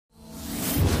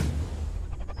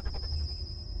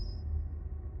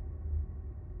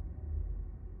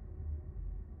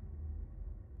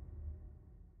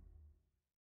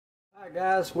Hi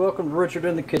guys, welcome to Richard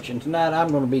in the Kitchen. Tonight I'm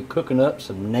going to be cooking up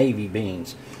some navy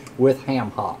beans with ham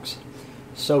hocks.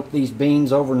 Soak these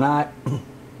beans overnight. I'm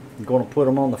going to put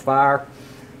them on the fire.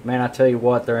 Man, I tell you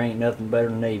what, there ain't nothing better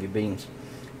than navy beans.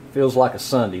 Feels like a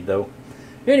Sunday though.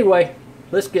 Anyway,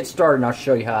 let's get started and I'll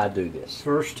show you how I do this.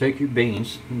 First, take your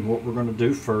beans, and what we're going to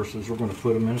do first is we're going to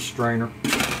put them in a strainer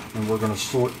and we're going to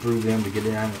sort through them to get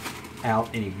out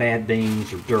any bad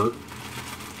beans or dirt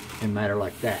and matter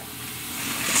like that.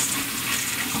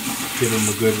 Give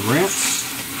them a good rinse.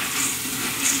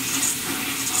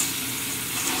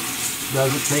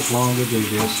 Doesn't take long to do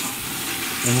this.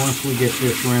 And once we get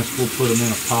this rinsed, we'll put them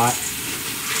in a pot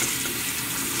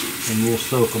and we'll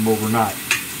soak them overnight.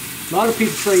 A lot of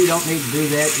people say you don't need to do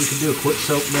that. You can do a quick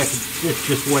soak method. It's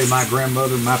just the way my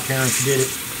grandmother and my parents did it.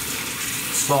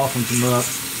 Softens them up,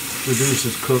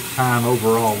 reduces cook time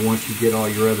overall once you get all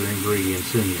your other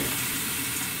ingredients in there.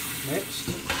 Next,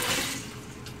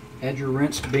 add your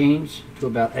rinsed beans to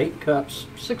about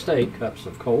 6 to 8 cups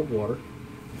of cold water.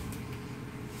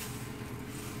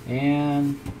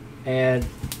 And add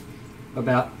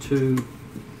about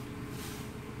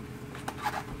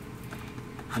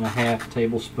 2.5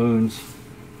 tablespoons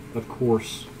of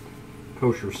coarse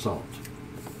kosher salt.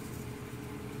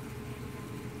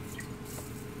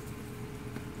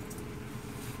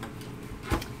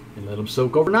 And let them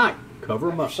soak overnight. Cover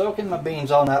them up. Soaking my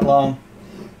beans all night long,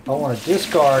 I want to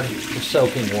discard the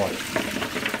soaking water.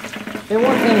 And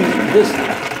one thing this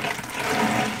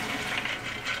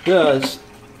does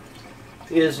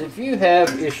is if you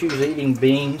have issues eating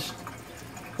beans,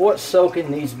 what soaking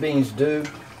these beans do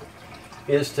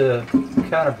is to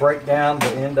kind of break down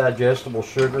the indigestible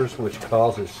sugars, which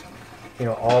causes, you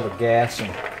know, all the gas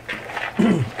and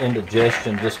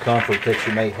indigestion discomfort that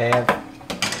you may have.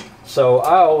 So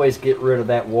I always get rid of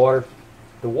that water.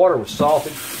 The water was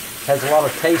salted, has a lot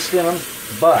of taste in them,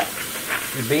 but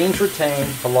the beans retain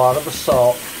a lot of the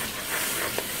salt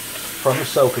from the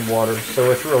soaking water, so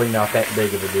it's really not that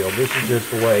big of a deal. This is just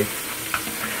the way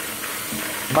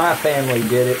my family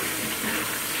did it.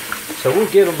 So we'll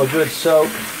give them a good soak,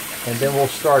 and then we'll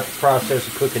start the process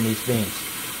of cooking these beans.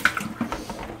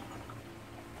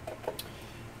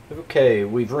 Okay,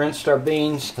 we've rinsed our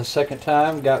beans the second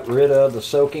time, got rid of the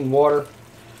soaking water.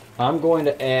 I'm going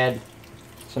to add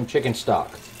some chicken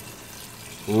stock.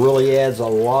 Really adds a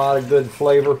lot of good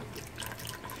flavor.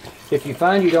 If you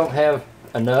find you don't have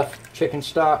enough chicken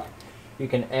stock, you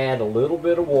can add a little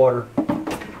bit of water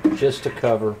just to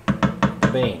cover the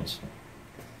beans.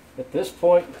 At this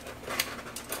point,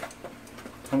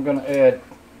 I'm going to add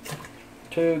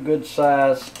 2 good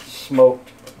sized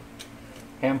smoked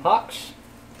ham hocks,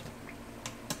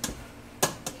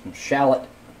 some shallot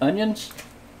onions,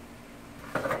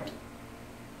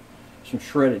 some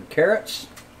shredded carrots,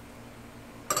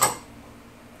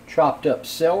 chopped up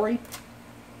celery,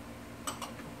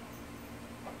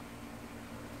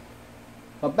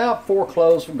 about 4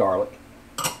 cloves of garlic,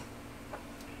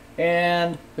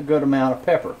 and a good amount of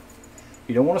pepper.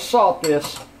 You don't want to salt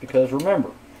this because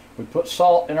remember, we put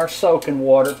salt in our soaking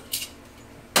water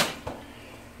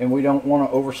and we don't want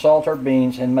to oversalt our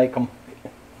beans and make them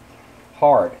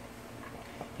hard.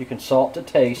 You can salt to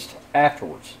taste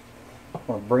afterwards. I'm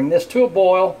going to bring this to a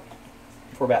boil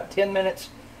for about 10 minutes.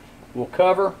 We'll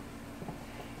cover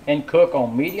and cook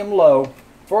on medium-low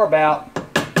for about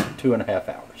 2.5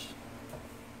 hours.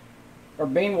 Our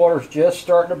bean water is just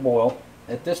starting to boil.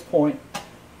 At this point,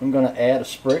 I'm going to add a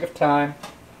sprig of thyme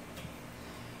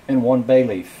and 1 bay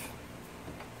leaf.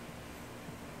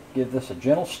 Give this a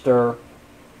gentle stir.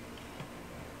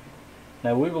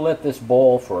 Now we will let this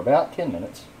boil for about 10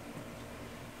 minutes.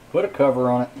 Put a cover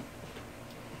on it,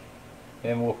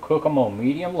 and we'll cook them on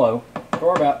medium-low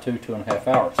for about 2.5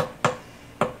 hours.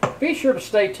 Be sure to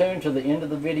stay tuned to the end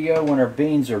of the video when our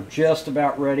beans are just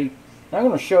about ready. I'm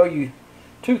going to show you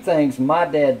 2 things my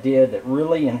dad did that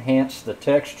really enhanced the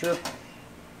texture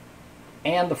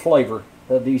and the flavor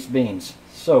of these beans.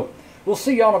 So we'll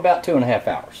see you all in about 2.5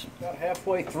 hours. About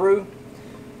halfway through,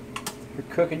 you're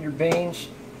cooking your beans.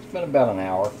 It's been about an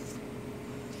hour.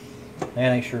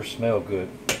 Man, they sure smell good.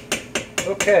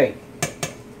 Okay,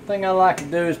 thing I like to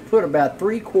do is put about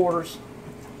 3/4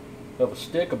 of a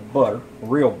stick of butter,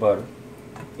 real butter,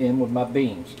 in with my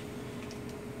beans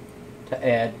to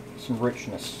add some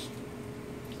richness.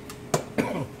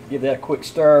 Give that a quick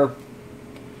stir.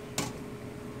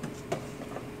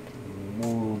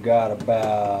 We've got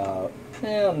about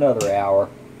another hour.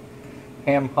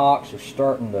 Ham hocks are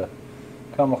starting to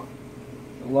come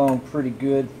along pretty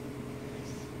good.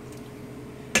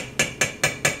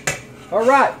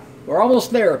 Alright, we're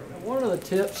almost there. One of the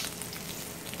tips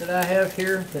that I have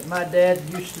here that my dad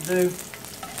used to do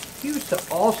He used to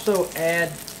also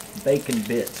add bacon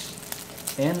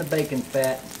bits and the bacon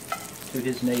fat to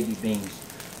his navy beans.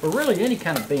 Or really any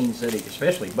kind of beans that he,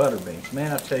 especially butter beans.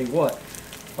 Man, I tell you what.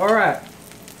 Alright,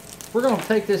 we're going to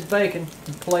take this bacon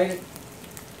and plate it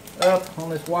up on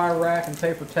this wire rack and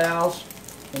paper towels.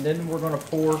 And then we're going to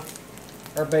pour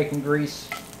our bacon grease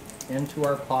into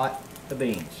our pot of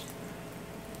beans.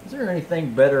 Is there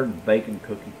anything better than bacon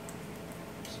cooking?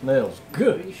 Smells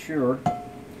good. Be sure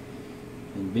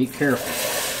and be careful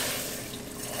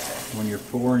when you're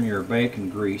pouring your bacon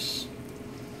grease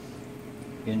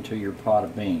into your pot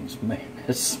of beans. Man,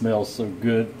 it smells so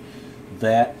good.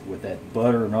 That with that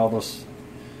butter and all those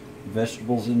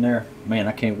vegetables in there. Man,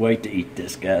 I can't wait to eat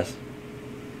this, guys.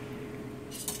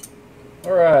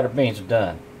 Alright, our beans are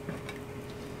done.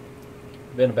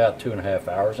 Been about 2.5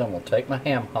 hours. I'm going to take my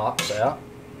ham hocks out.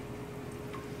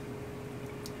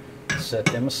 Set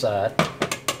them aside.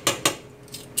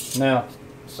 Now,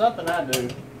 something I do,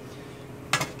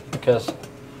 because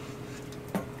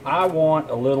I want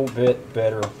a little bit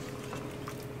better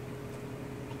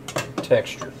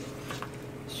texture.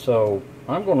 So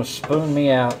I'm going to spoon me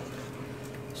out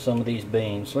some of these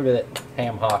beans. Look at that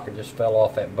ham hock, it just fell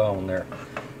off that bone there.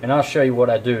 And I'll show you what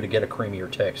I do to get a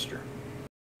creamier texture.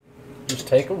 Just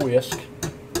take a whisk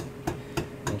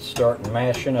and start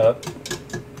mashing up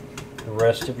the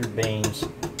rest of your beans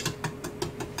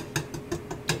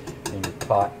in your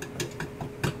pot.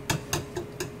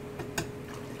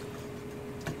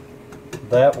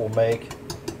 That will make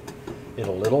it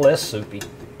a little less soupy.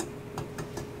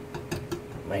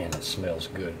 Man, it smells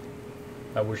good.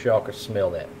 I wish y'all could smell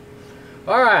that.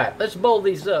 Alright, let's bowl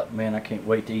these up. Man, I can't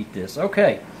wait to eat this.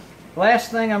 Okay,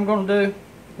 last thing I'm going to do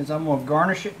is I'm going to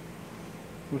garnish it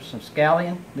with some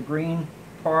scallion, the green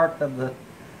part of the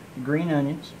green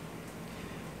onions.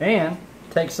 And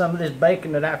take some of this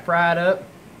bacon that I fried up.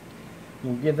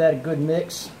 We'll give that a good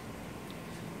mix.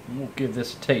 And we'll give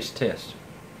this a taste test.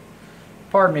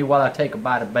 Pardon me while I take a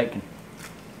bite of bacon.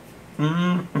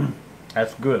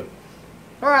 That's good.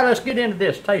 Alright, let's get into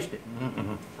this. Taste it.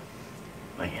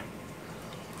 Man.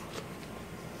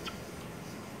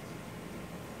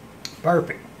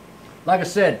 Perfect. Like I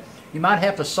said, you might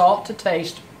have to salt to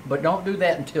taste, but don't do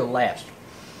that until last.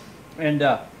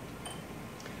 And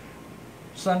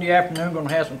Sunday afternoon, going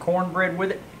to have some cornbread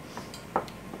with it.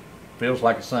 Feels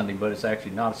like a Sunday, but it's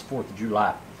actually not. It's 4th of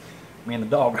July. Me and the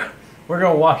dog, we're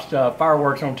going to watch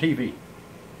fireworks on TV.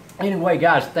 Anyway,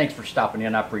 guys, thanks for stopping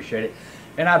in. I appreciate it.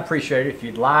 And I'd appreciate it if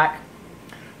you'd like,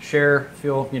 share,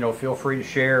 feel free to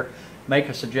share, make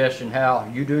a suggestion how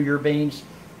you do your beans,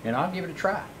 and I'll give it a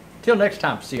try. Till next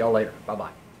time, see y'all later. Bye-bye.